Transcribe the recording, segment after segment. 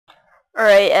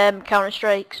Alright,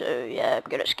 Counter-Strike, so yeah, I'm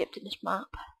gonna skip to this map.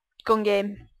 Gun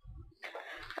game.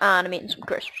 And I'm eating some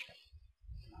crisps.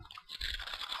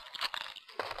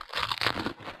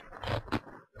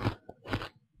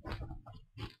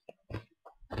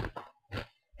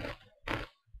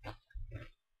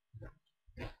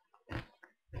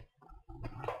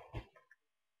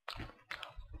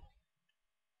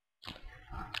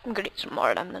 I'm gonna eat some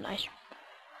more of them, they're nice.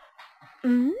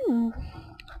 Mmm.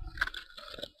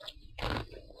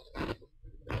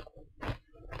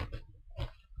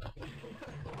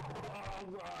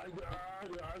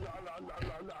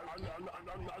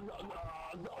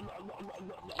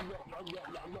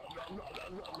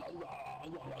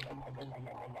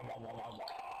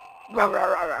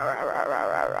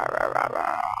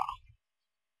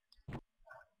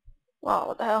 Wow,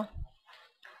 what the hell?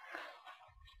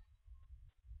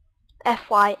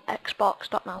 FY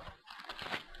Xbox.mouth.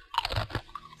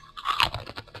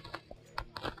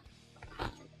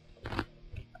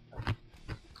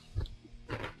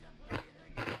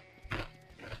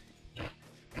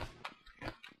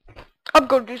 I'm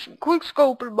gonna do some quick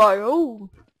scope in my own.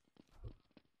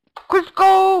 Quick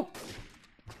scope!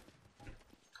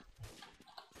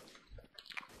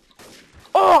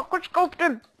 Oh, quick scoped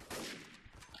him!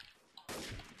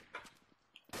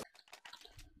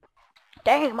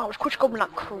 Damn, I was quick scoping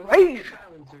like crazy.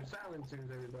 Silencers,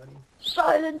 everybody.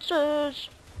 Silencers!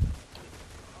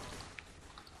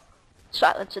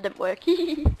 Silencer didn't work.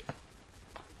 Let's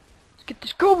get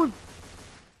this going.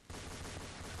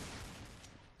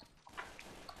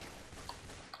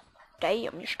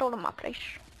 Damn, you're stolen my place.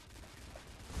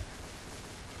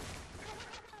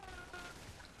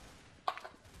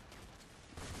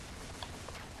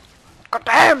 God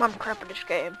damn, I'm crap at this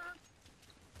game.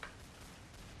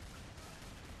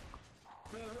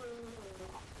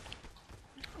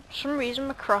 For some reason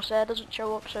my crosshair doesn't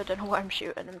show up, so I don't know why I'm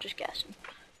shooting, I'm just guessing.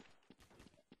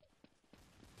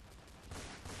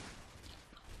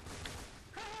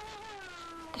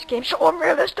 This game's so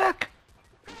unrealistic!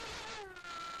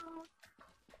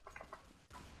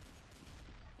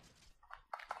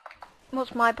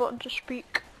 What's my button to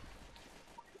speak?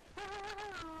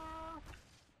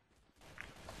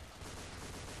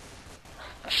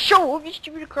 Show up, you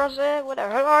stupid crosshair! Where the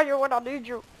hell are you when I need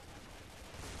you?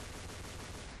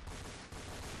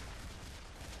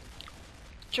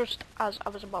 Just as I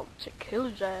was about to kill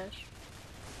his ass.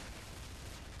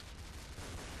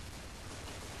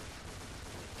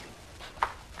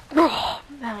 Oh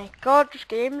my god, this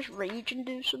game is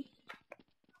rage-inducing.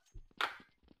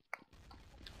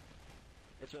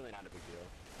 It's really not a big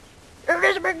deal. It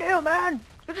is a big deal, man!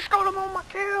 You just stole all my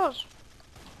kills!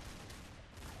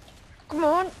 Come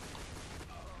on!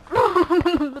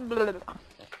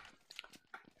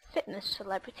 Fitness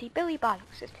celebrity Billy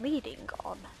Banks is leading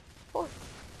on. Oh.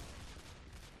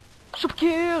 Sub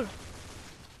kill!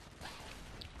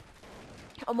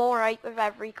 I'm alright with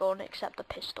every gun except the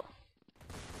pistol.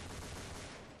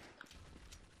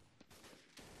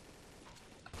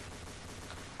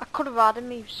 I could have had him,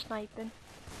 he was sniping.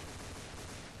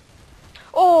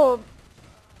 Oh!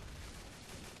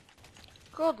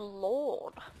 Good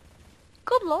lord.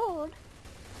 Good lord.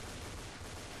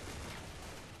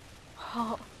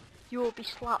 You will be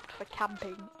slapped for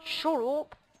camping. Shut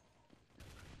up.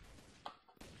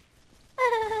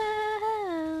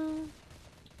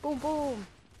 Boom boom.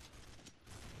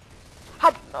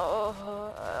 Let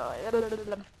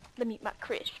me eat my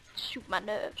crisp. Shoot my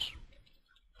nerves.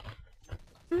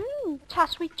 Mmm,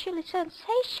 tasty sweet chili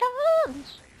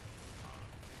sensations.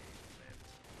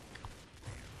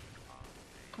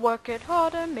 Work it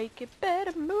harder, make it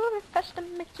better, move it faster,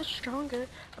 makes it stronger.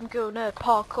 I'm gonna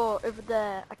parkour over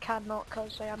there. I cannot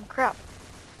cause I am crap.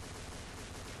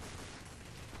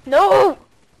 No!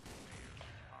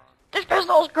 This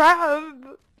pistol's crap!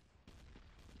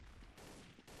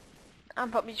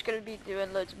 I'm probably just gonna be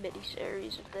doing loads of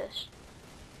mini-series of this.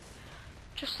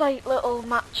 Just like little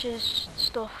matches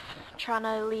stuff, trying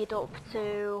to lead up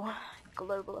to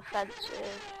Global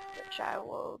Offensive, which I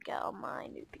will get on my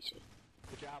new PC.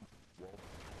 Good job, Wolf.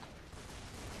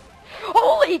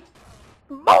 Holy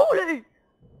moly!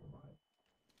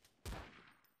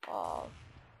 Oh.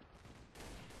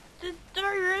 Did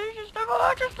I really just level up?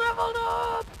 I just leveled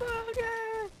up!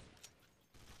 Okay.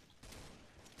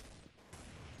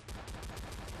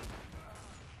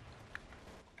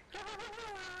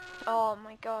 Oh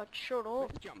my god, shut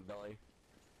up. Good jump, Billy.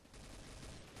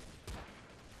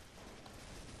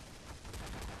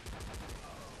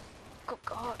 Good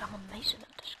god, I'm amazing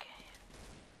at this game.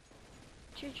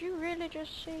 Did you really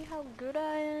just see how good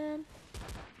I am?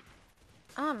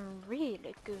 I'm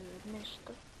really good,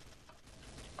 mister.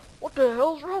 What the the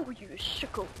hell's wrong with you,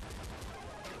 sicko?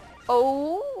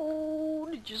 Oh,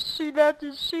 did you see that? Did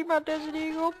you see my Desert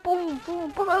Eagle? Boom,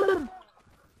 boom, boom.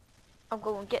 I'm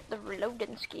going to get the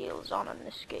reloading skills on in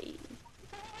this game.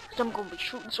 Cause I'm going to be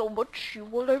shooting so much you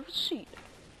will never see it.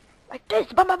 Like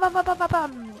this. Bam, bam, bam, bam, bam, bam,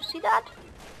 bam. See that?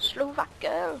 Slovak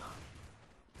girl.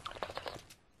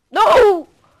 No!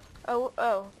 Oh,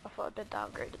 I thought I'd been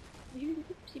downgraded. You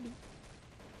see me.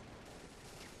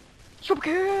 Super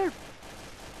kill!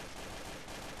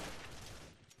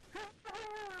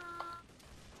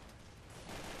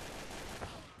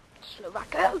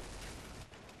 Slovak girl!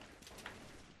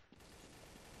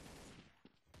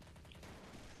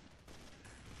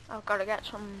 I've got to get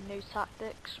some new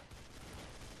tactics.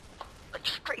 Like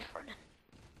straight running.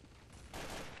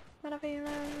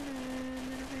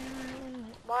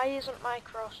 Why isn't my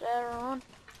crosshair on?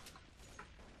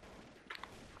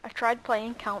 I tried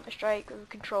playing Counter-Strike with a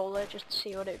controller just to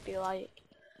see what it'd be like.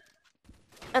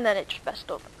 And then it just messed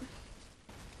up.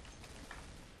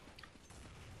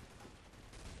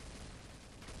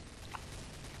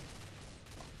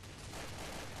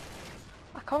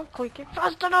 I can't click it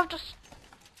fast enough to...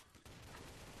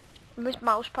 This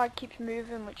mouse pad keeps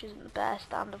moving, which isn't the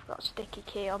best, and I've got a sticky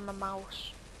key on the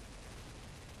mouse.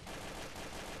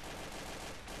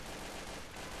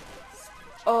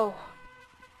 Oh.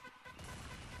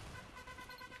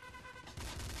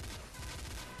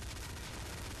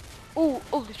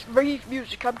 Oh, this rave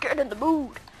music, I'm getting in the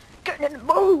mood. Getting in the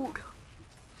mood.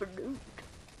 For nude.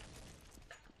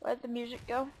 Where'd the music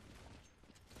go?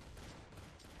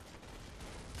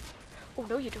 Oh,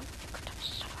 no you don't.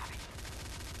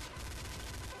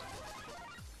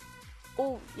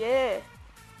 Oh, yeah.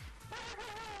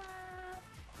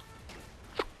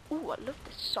 Oh, I love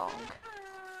this song.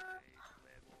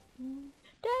 Dun,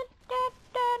 dun,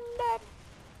 dun, dun.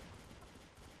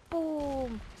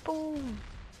 Boom, boom,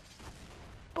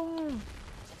 boom.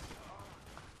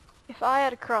 If I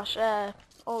had a crosshair,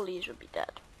 all these would be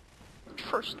dead.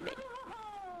 Trust me.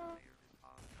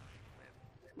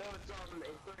 No, it's on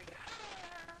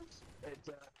it's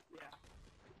yeah.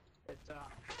 It's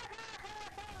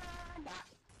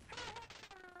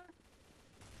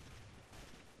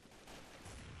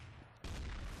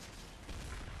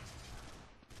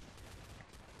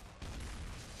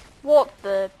What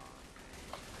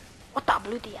the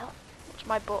bloody hell? What's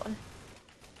my button?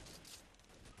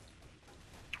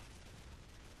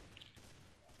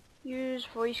 Use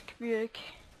voice communic.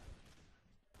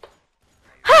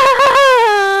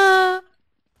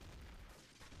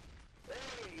 there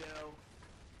you go.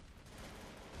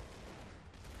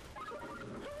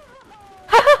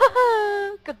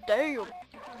 God damn.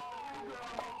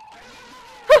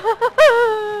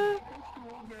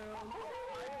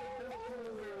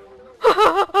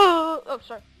 Oh,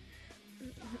 sorry.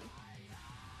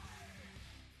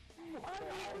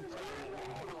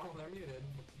 Oh, they're muted.